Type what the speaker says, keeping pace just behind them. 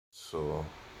So,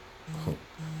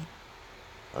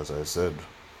 as I said,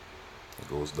 it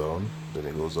goes down, then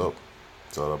it goes up.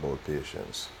 It's all about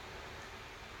patience.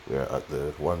 We are at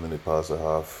the 1 minute past the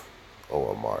half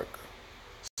hour mark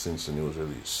since the news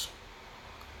release.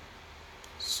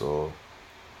 So,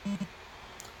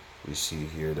 we see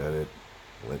here that it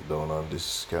went down on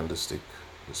this candlestick,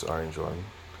 this orange one,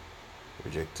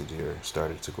 rejected here,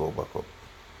 started to go back up.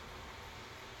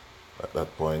 At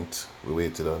that point, we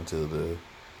waited until the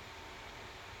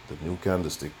new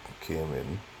candlestick came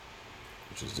in,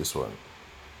 which is this one,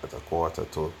 at a quarter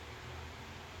to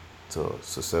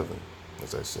 7,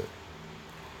 as I said.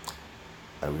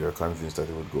 And we are convinced that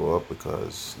it would go up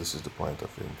because this is the point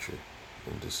of entry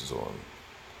in this zone.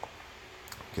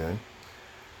 Okay?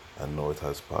 And now it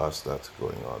has passed that,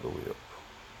 going all the way up.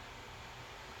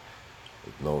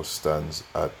 It now stands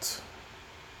at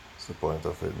the point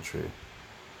of entry.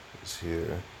 It's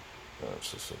here.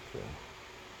 That's just okay.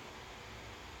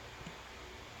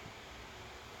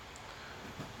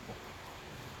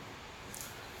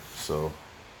 So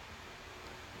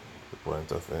the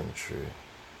point of entry.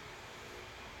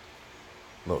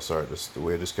 No, sorry. The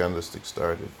way this candlestick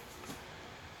started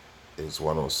is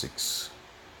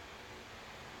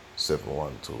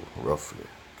 106.712 roughly.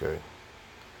 Okay,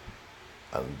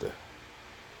 and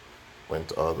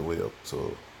went all the way up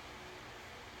to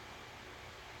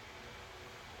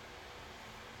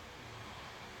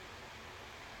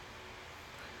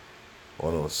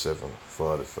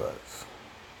 107.45.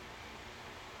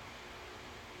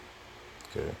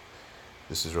 Okay,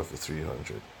 this is roughly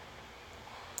 300,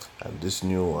 and this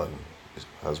new one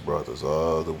has brought us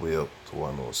all the way up to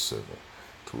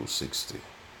 107.260,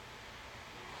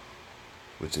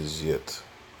 which is yet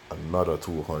another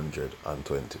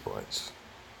 220 points.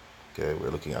 Okay,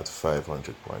 we're looking at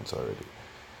 500 points already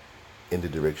in the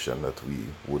direction that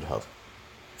we would have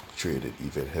traded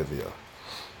even heavier.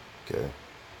 Okay,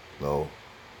 now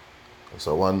it's a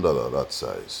 $1 that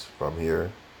size from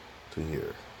here to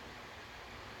here.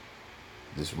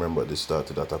 Remember, this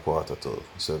started at a quarter to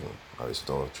 7, or it's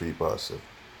now 3 past 7.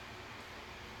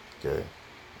 Okay,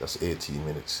 that's 18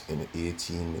 minutes. In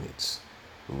 18 minutes,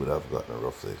 we would have gotten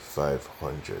roughly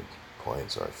 500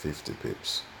 points or 50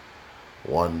 pips.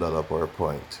 $1 per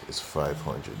point is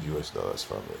 500 US dollars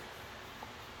from it.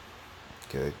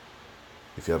 Okay,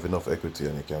 if you have enough equity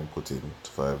and you can put in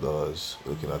 $5,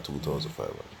 we're looking at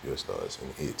 2,500 US dollars in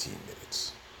 18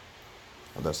 minutes.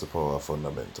 And that's the power of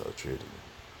fundamental trading.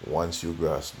 Once you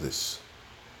grasp this,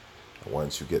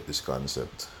 once you get this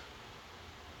concept,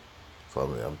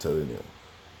 family, I'm telling you,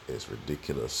 it's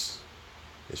ridiculous.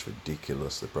 It's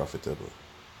ridiculously profitable.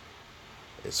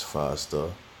 It's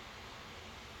faster,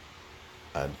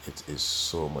 and it is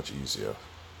so much easier,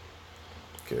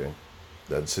 okay,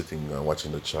 than sitting and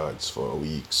watching the charts for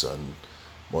weeks and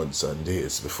months and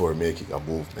days before making a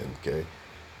movement. Okay,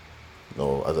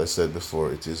 now, as I said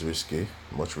before, it is risky,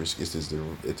 much risk. It is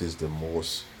the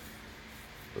most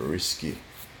risky,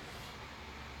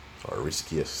 or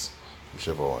riskiest,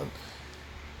 whichever one,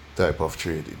 type of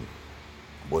trading,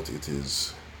 but it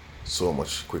is so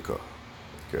much quicker.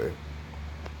 Okay,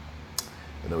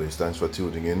 anyways, thanks for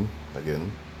tuning in again,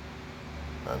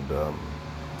 and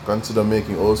consider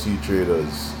making OC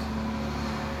traders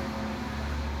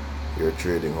your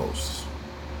trading hosts.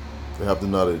 We have the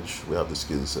knowledge, we have the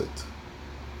skill set,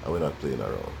 and we're not playing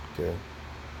around. Okay,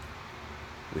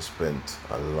 we spent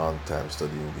a long time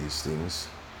studying these things,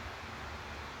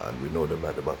 and we know them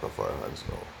at the back of our hands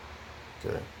now.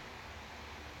 Okay,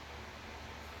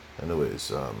 anyways,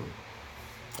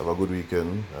 have a good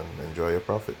weekend and enjoy your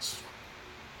profits.